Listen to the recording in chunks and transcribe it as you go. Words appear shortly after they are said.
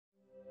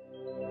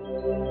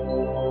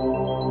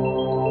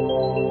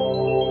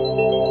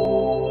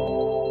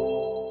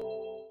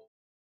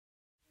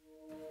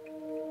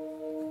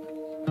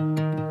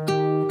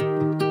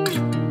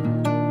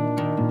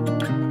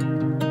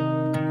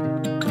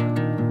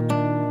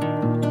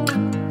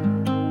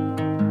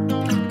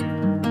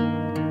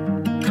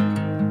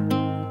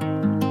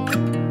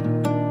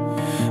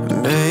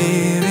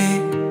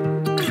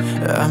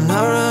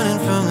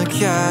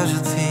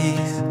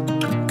casualties.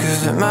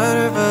 Cause it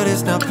mattered, but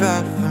it's not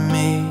bad for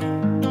me.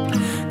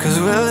 Cause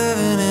we're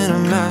living in a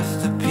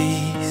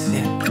masterpiece,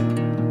 yeah.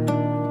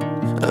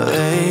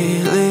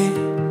 Lately,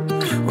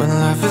 when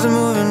life is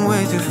moving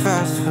way too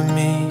fast for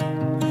me,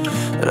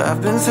 but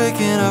I've been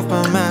taking off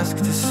my mask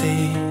to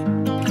see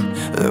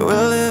that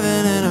we're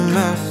living in a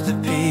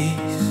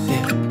masterpiece,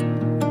 yeah.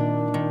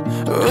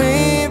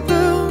 We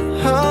built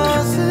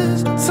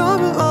houses on top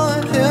of all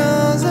the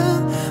hills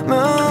and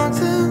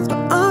mountains, but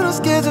I'm not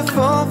scared to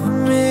fall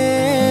from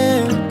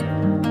it.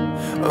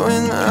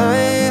 When I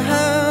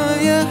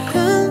have your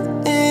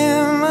hand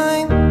in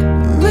mine,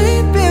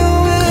 maybe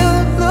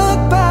we'll look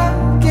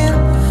back and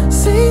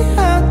see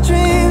our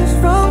dreams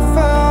from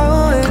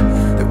far away,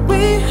 that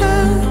we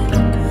had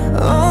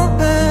all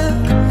that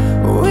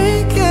we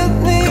could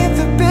need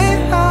to be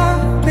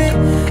happy.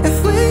 If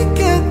we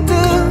could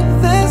do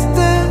this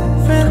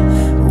different,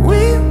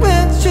 we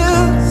would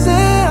choose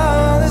it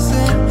all the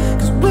same.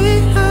 Cause we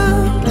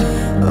have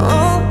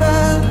all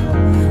that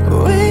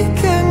we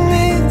could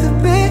need to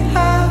be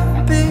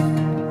happy.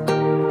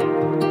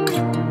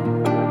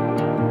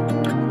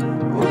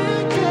 We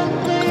could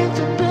need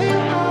to be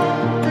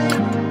happy.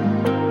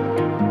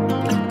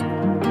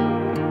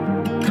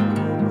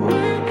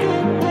 We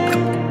could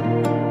need.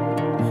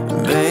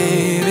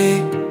 Baby,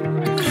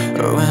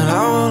 when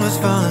our world was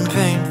falling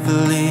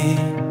painfully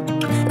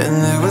and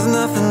there was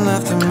nothing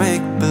left to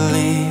make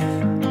believe,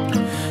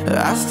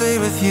 I stayed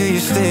with you, you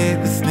stayed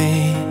with me,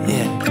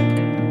 yeah.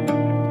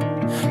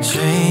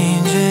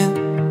 Changing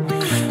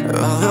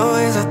all the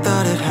ways I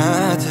thought it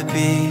had to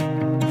be,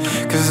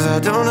 cause I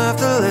don't have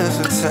to live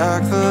so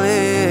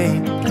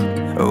tactfully.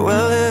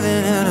 We're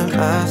living in a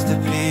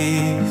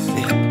masterpiece,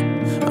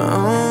 yeah.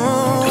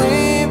 Oh, we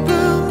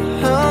built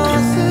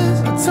houses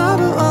on top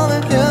of all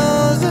the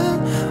hills and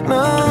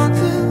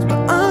mountains, but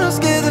I'm not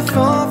scared to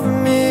fall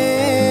from it.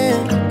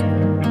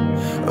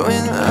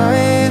 When I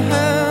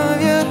have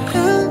your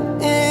hand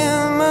in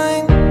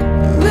mine,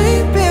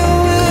 maybe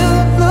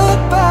we'll look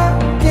back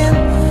and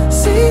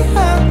see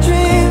our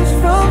dreams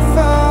from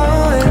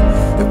far away,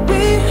 that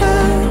we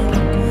had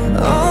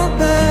all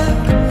that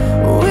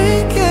we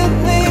could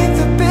need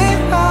to be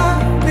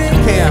happy.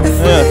 If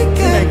we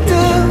could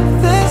do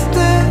this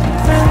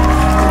different,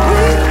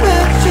 we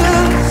would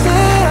choose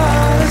it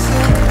all the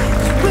same.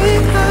 'Cause we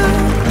have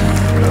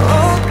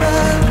all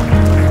that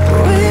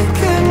we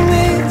could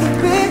need to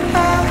be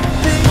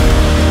happy.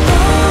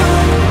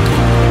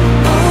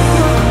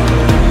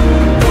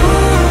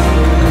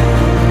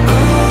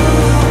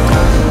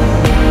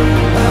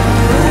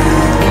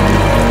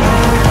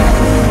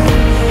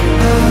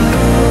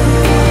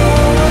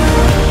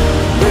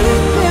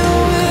 Maybe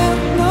we'll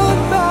look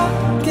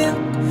back and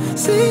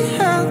see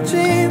our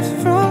dreams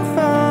from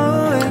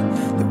far away,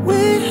 that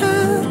we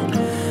had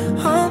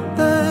all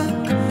that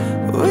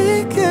we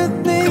could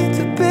need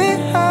to be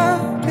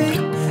happy.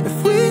 If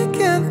we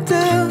can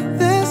do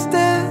this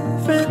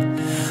different,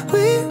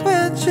 we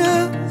would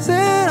choose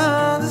it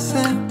all the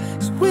same.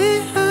 'Cause we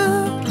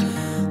have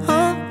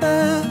all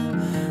that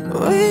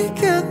we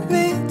could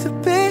need to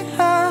be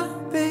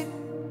happy.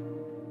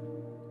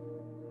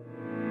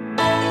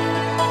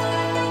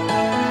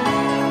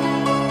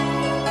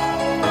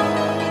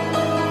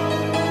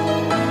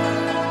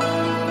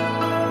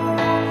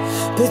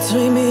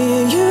 Between me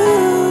and you,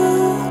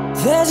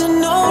 there's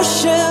an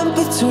ocean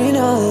between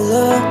our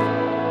love.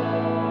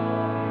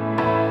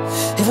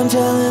 If I'm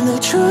telling the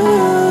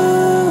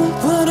truth,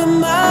 what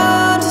am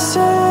I to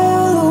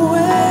sail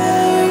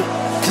away?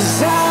 'Cause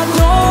I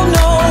don't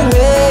know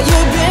where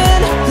you've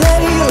been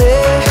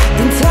lately,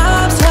 and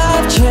times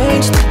have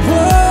changed, the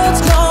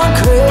world's gone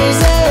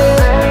crazy.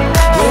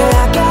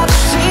 Yeah, I got a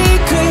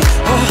secret,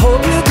 I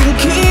hope you can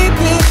keep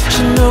it.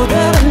 You know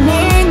that I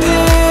need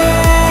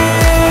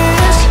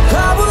this.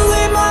 I will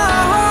lay my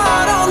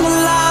heart on the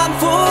line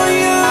for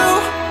you,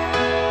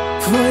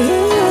 for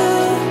you.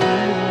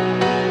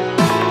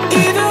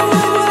 Even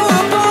when we're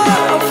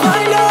apart, I'll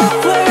find a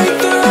way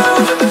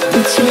through.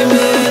 Between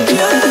me and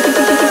you,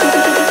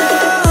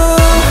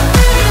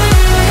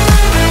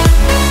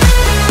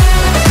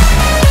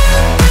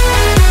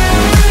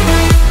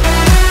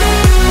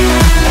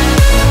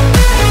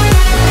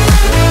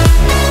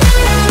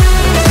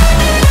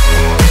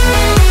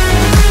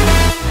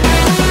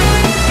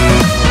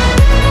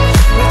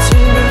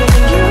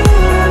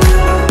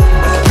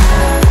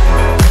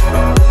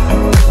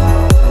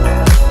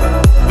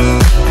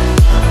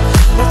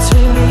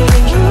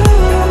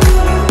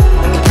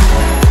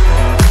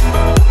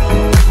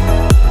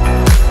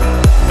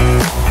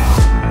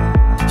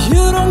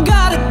 you don't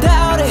gotta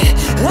doubt it.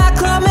 I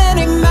climb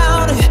any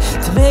mountain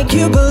to make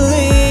you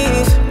believe.